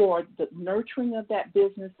for the nurturing of that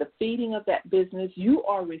business, the feeding of that business. You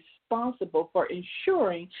are responsible for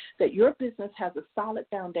ensuring that your business has a solid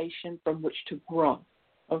foundation from which to grow,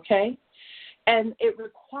 okay? And it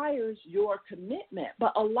requires your commitment.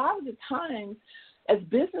 But a lot of the times, as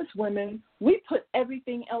business women, we put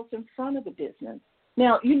everything else in front of the business.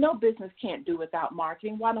 Now, you know business can't do without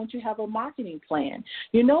marketing. Why don't you have a marketing plan?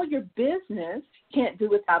 You know your business can't do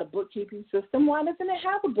without a bookkeeping system. Why doesn't it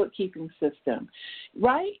have a bookkeeping system,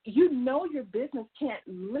 right? You know your business can't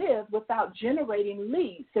live without generating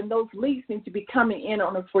leads, and those leads need to be coming in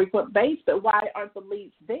on a frequent basis. But why aren't the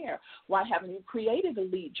leads there? Why haven't you created a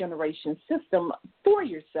lead generation system for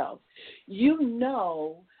yourself? You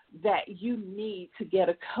know that you need to get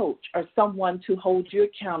a coach or someone to hold you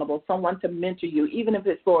accountable, someone to mentor you, even if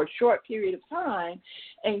it's for a short period of time,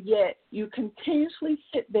 and yet you continuously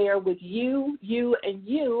sit there with you,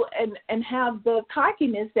 and have the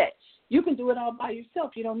cockiness that you can do it all by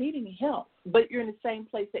yourself. You don't need any help, but you're in the same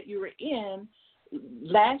place that you were in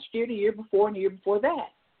last year, the year before, and the year before that.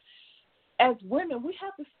 As women, we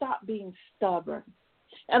have to stop being stubborn.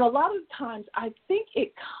 And a lot of times I think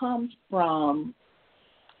it comes from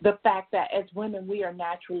the fact that as women, we are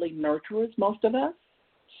naturally nurturers, most of us.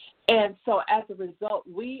 And so as a result,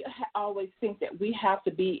 we always think that we have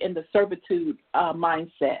to be in the servitude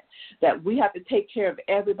mindset, that we have to take care of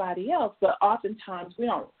everybody else. But oftentimes we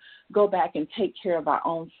don't go back and take care of our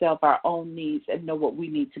own self, our own needs, and know what we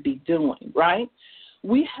need to be doing, right?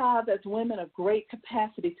 We have, as women, a great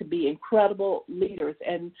capacity to be incredible leaders,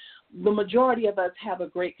 and the majority of us have a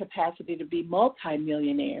great capacity to be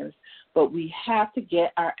multimillionaires, but we have to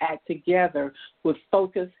get our act together with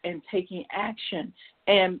focus and taking action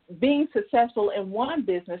and being successful in one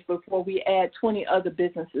business before we add 20 other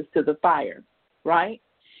businesses to the fire, right?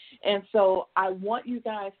 And so I want you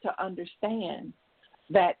guys to understand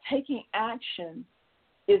that taking action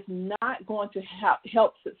is not going to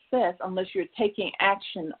help success unless you're taking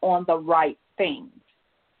action on the right things.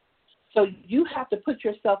 So you have to put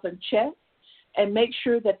yourself in check and make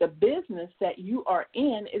sure that the business that you are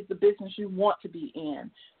in is the business you want to be in.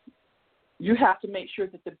 You have to make sure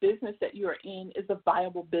that the business that you are in is a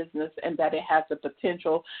viable business and that it has the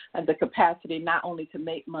potential and the capacity not only to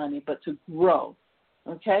make money but to grow,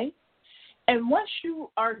 okay? And once you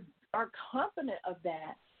are confident of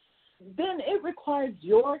that, then it requires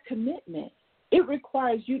your commitment. It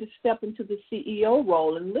requires you to step into the CEO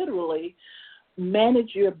role and literally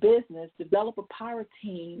manage your business, develop a power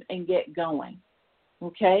team, and get going,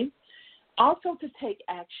 okay? Also, to take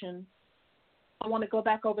action, I want to go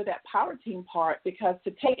back over that power team part, because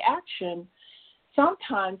to take action,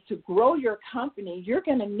 sometimes to grow your company, you're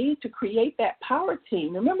going to need to create that power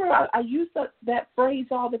team. Remember, I use that phrase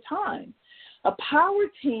all the time. A power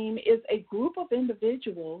team is a group of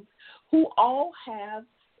individuals who all have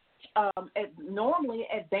normally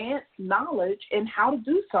advanced knowledge in how to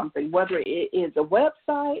do something, whether it is a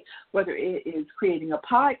website, whether it is creating a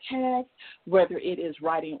podcast, whether it is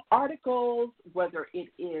writing articles, whether it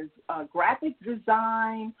is graphic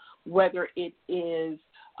design, whether it is,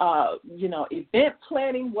 event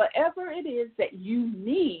planning, whatever it is that you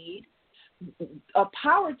need. A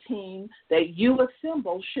power team that you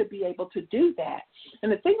assemble should be able to do that.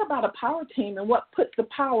 And the thing about a power team and what puts the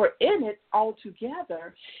power in it all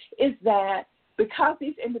together is that because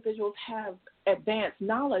these individuals have advanced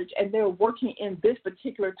knowledge and they're working in this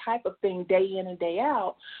particular type of thing day in and day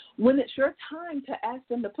out, when it's your time to ask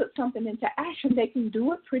them to put something into action, they can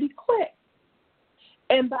do it pretty quick.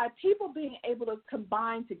 And by people being able to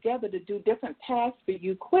combine together to do different tasks for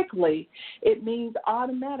you quickly, it means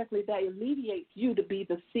automatically that it alleviates you to be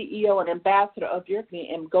the CEO and ambassador of your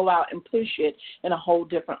company and go out and push it in a whole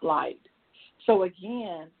different light. So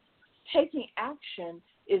again, taking action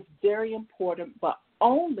is very important, but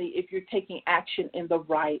only if you're taking action in the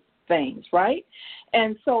right things, right?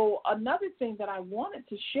 And so another thing that I wanted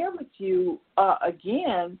to share with you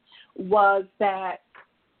again was that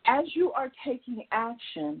as you are taking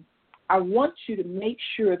action, I want you to make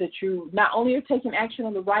sure that you not only are taking action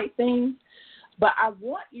on the right things, but I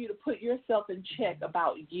want you to put yourself in check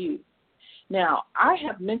about you. Now, I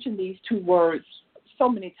have mentioned these two words so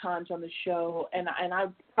many times on the show, and I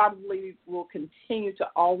probably will continue to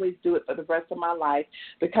always do it for the rest of my life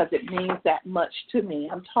because it means that much to me.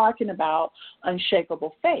 I'm talking about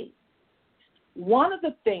unshakable faith. One of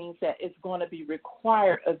the things that is going to be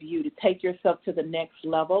required of you to take yourself to the next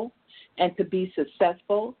level and to be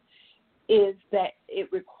successful is that it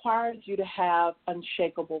requires you to have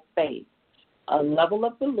unshakable faith, a level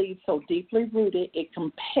of belief so deeply rooted it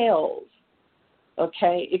compels,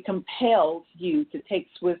 it compels you to take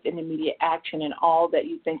swift and immediate action in all that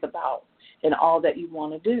you think about and all that you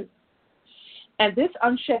want to do. And this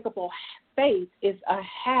unshakable faith is a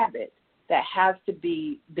habit that has to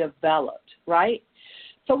be developed, right?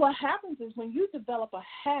 So what happens is when you develop a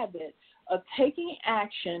habit of taking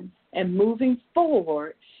action and moving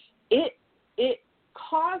forward, it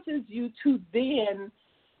causes you to then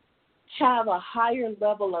have a higher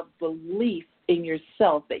level of belief in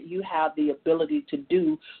yourself that you have the ability to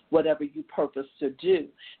do whatever you purpose to do.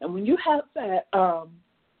 And when you have that,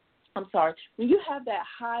 when you have that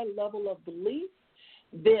high level of belief,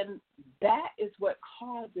 then that is what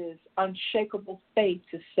causes unshakable faith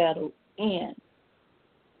to settle in.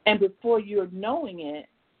 And before you're knowing it,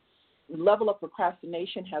 the level of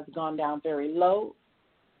procrastination has gone down very low.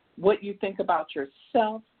 What you think about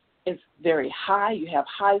yourself is very high. You have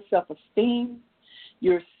high self-esteem.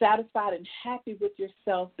 You're satisfied and happy with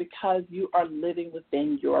yourself because you are living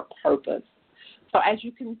within your purpose. So as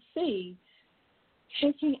you can see,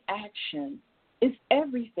 taking action is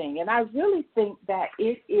everything. And I really think that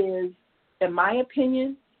it is, in my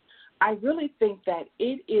opinion, I really think that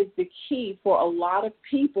it is the key for a lot of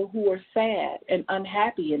people who are sad and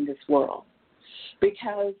unhappy in this world.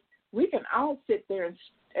 Because we can all sit there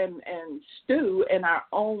and stew in our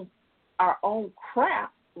own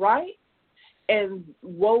crap, right? And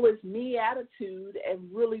woe is me attitude and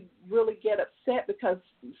really, really get upset because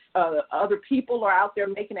other people are out there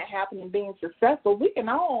making it happen and being successful. We can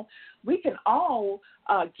all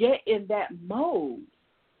get in that mode.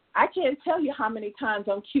 I can't tell you how many times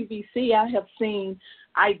on QVC I have seen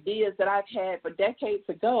ideas that I've had for decades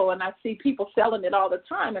ago, and I see people selling it all the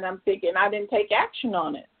time, and I'm thinking I didn't take action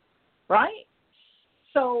on it, right?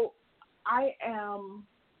 So I am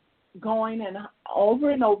going and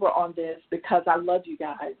over on this because I love you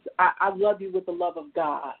guys. I love you with the love of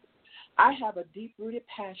God. I have a deep-rooted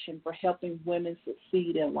passion for helping women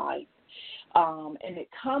succeed in life, and it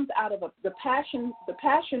comes out of the passion. The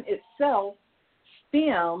passion itself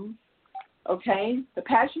stems, the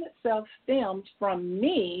passion itself stems from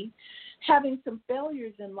me having some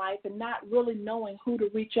failures in life and not really knowing who to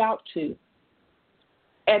reach out to.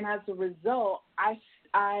 And as a result,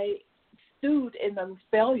 I stewed in those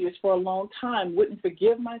failures for a long time, wouldn't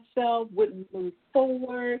forgive myself, wouldn't move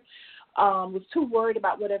forward, was too worried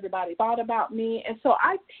about what everybody thought about me. And so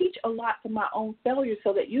I teach a lot from my own failures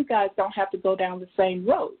so that you guys don't have to go down the same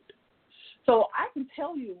road. So I can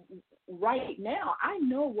tell you right now, I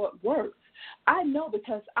know what works. I know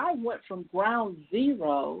because I went from ground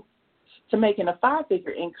zero to making a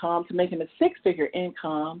 5-figure income, to making a 6-figure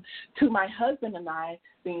income, to my husband and I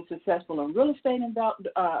being successful in real estate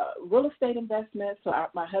investments, so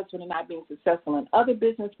my husband and I being successful in other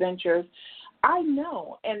business ventures. I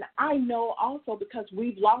know, and I know also because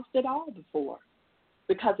we've lost it all before.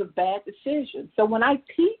 because of bad decisions. So when I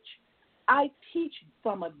teach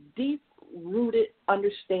from a deep-rooted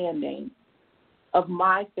understanding of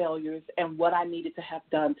my failures and what I needed to have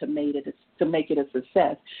done to make it a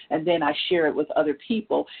success. And then I share it with other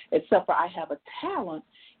people, except for I have a talent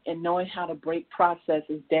in knowing how to break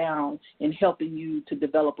processes down and helping you to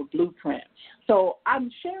develop a blueprint. So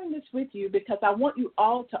I'm sharing this with you because I want you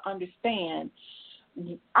all to understand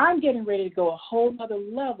I'm getting ready to go a whole other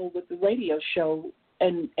level with the radio show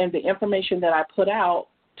and the information that I put out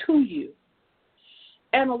to you.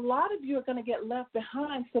 And a lot of you are going to get left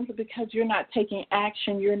behind simply because you're not taking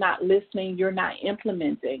action, you're not listening, you're not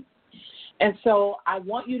implementing. And so I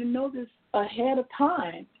want you to know this ahead of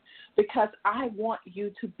time because I want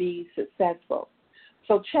you to be successful.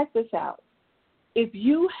 So check this out. If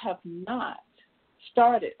you have not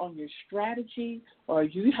started on your strategy or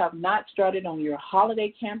you have not started on your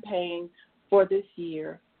holiday campaign for this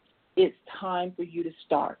year, it's time for you to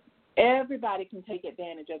start. Everybody can take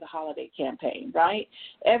advantage of the holiday campaign, right?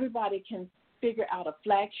 Everybody can figure out a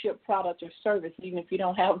flagship product or service, even if you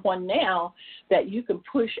don't have one now, that you can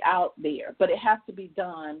push out there. But it has to be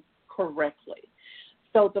done correctly.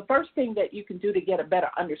 So the first thing that you can do to get a better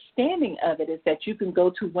understanding of it is that you can go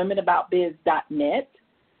to womenaboutbiz.net,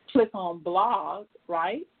 click on blog,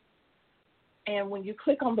 right? And when you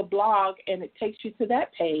click on the blog and it takes you to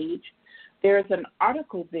that page, there's an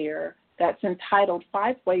article there that's entitled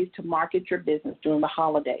 5 Ways to Market Your Business During the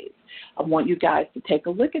Holidays. I want you guys to take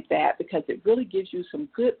a look at that because it really gives you some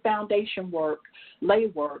good foundation work,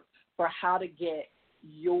 legwork for how to get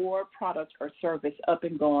your product or service up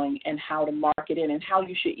and going and how to market it and how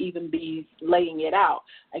you should even be laying it out.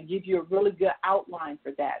 I give you a really good outline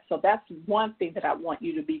for that. So that's one thing that I want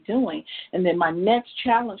you to be doing. And then my next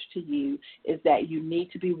challenge to you is that you need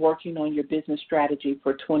to be working on your business strategy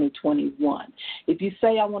for 2021. If you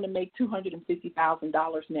say I want to make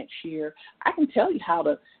 $250,000 next year, I can tell you how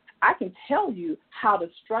to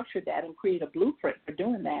structure that and create a blueprint for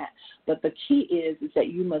doing that. But the key is that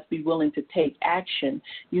you must be willing to take action.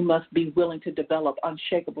 You must be willing to develop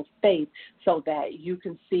unshakable faith so that you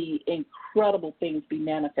can see incredible things be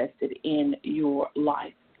manifested in your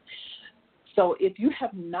life. So if you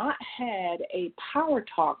have not had a Power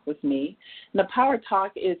Talk with me, and the Power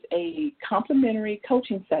Talk is a complimentary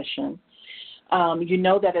coaching session. You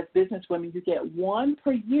know that as businesswomen, you get one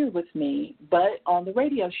per year with me, but on the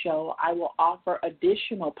radio show, I will offer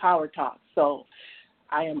additional Power Talks. So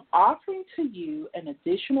I am offering to you an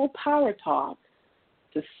additional Power Talk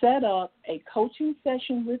to set up a coaching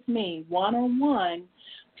session with me one-on-one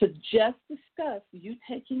to just discuss you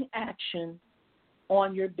taking action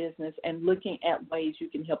on your business and looking at ways you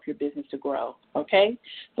can help your business to grow, okay?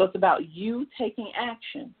 So it's about you taking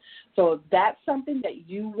action. So if that's something that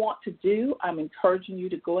you want to do, I'm encouraging you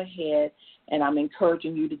to go ahead and I'm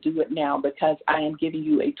encouraging you to do it now because I am giving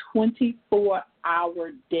you a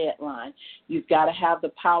 24-hour deadline. You've got to have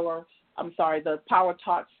the Power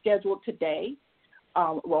Talk scheduled today,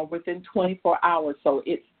 within 24 hours. So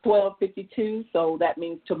it's 12:52, so that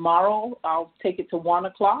means tomorrow I'll take it to 1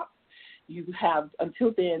 o'clock. You have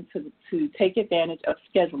until then to take advantage of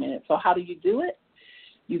scheduling it. So how do you do it?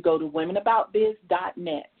 You go to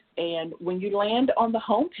womenaboutbiz.net. And when you land on the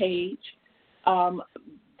homepage,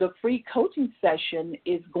 the free coaching session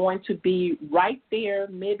is going to be right there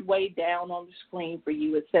midway down on the screen for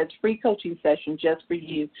you. It says free coaching session just for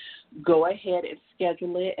you. Go ahead and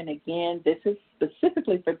schedule it. And again, this is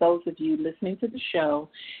specifically for those of you listening to the show.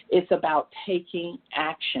 It's about taking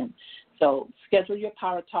action. So schedule your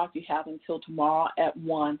Power Talk. You have until tomorrow at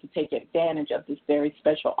 1 to take advantage of this very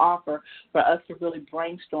special offer for us to really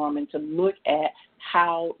brainstorm and to look at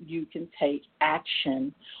how you can take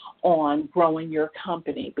action on growing your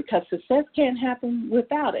company because success can't happen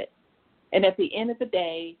without it. And at the end of the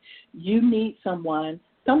day, you need someone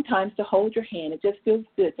sometimes to hold your hand. It just feels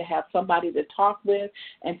good to have somebody to talk with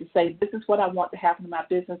and to say, this is what I want to happen in my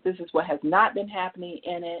business. This is what has not been happening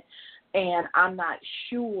in it. And I'm not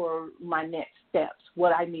sure my next steps,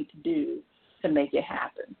 what I need to do to make it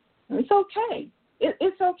happen. And it's okay.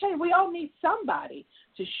 It's okay. We all need somebody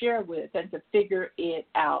to share with and to figure it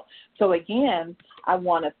out. So, again, I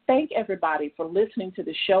want to thank everybody for listening to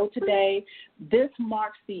the show today. This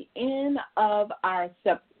marks the end of our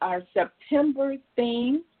September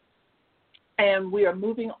theme. And we are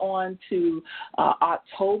moving on to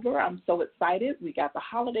October. I'm so excited. We got the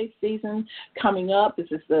holiday season coming up. This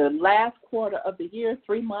is the last quarter of the year,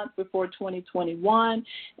 3 months before 2021,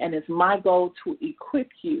 and it's my goal to equip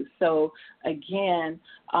you. So, again,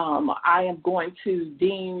 I am going to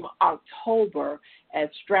deem October as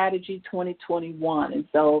Strategy 2021. And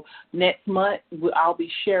so next month, I'll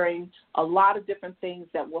be sharing a lot of different things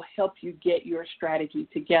that will help you get your strategy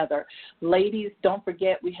together. Ladies, don't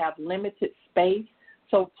forget we have limited space,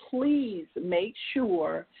 so please make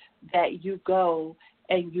sure that you go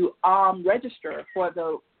and you register for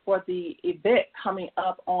the event coming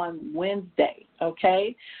up on Wednesday,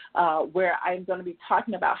 okay, where I'm going to be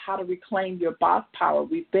talking about how to reclaim your boss power.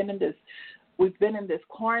 We've been in this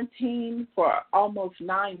quarantine for almost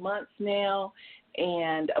 9 months now,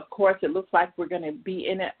 and, of course, it looks like we're going to be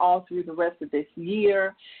in it all through the rest of this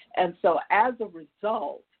year. And so as a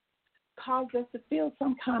result, caused us to feel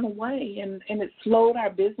some kind of way, and it slowed our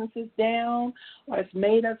businesses down, or it's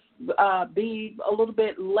made us be a little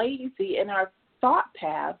bit lazy in our thought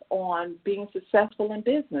path on being successful in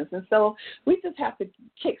business. And so we just have to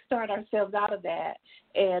kickstart ourselves out of that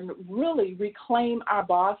and really reclaim our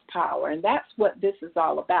boss power. And that's what this is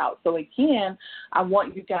all about. So again, I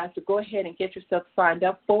want you guys to go ahead and get yourself signed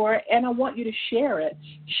up for it, and I want you to share it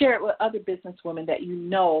with other businesswomen that you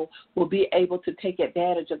know will be able to take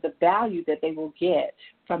advantage of the value that they will get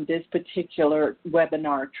from this particular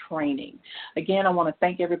webinar training. Again, I want to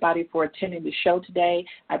thank everybody for attending the show today.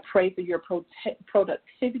 I pray for your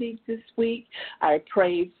productivity this week. I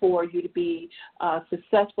pray for you to be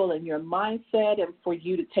successful in your mindset, and for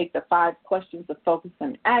you to take the 5 questions of focus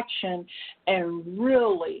and action and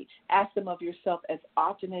really ask them of yourself as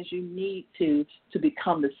often as you need to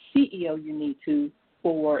become the CEO you need to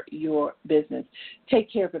for your business.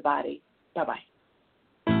 Take care, everybody. Bye-bye.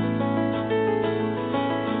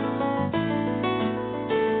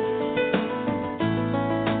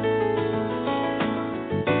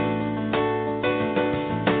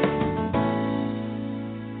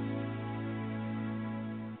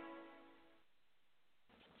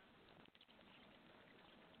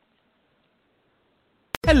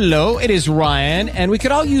 Hello, it is Ryan, and we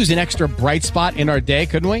could all use an extra bright spot in our day,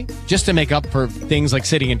 couldn't we? Just to make up for things like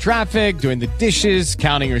sitting in traffic, doing the dishes,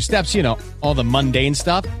 counting your steps, all the mundane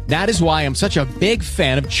stuff. That is why I'm such a big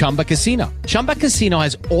fan of Chumba Casino. Chumba Casino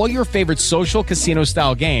has all your favorite social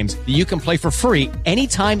casino-style games that you can play for free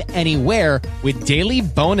anytime, anywhere with daily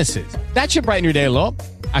bonuses. That should brighten your day a little.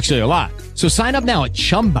 Actually, a lot. So sign up now at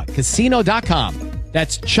ChumbaCasino.com.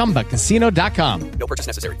 That's ChumbaCasino.com. No purchase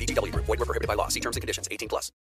necessary. VGW Group. Void where prohibited by law. See terms and conditions. 18+.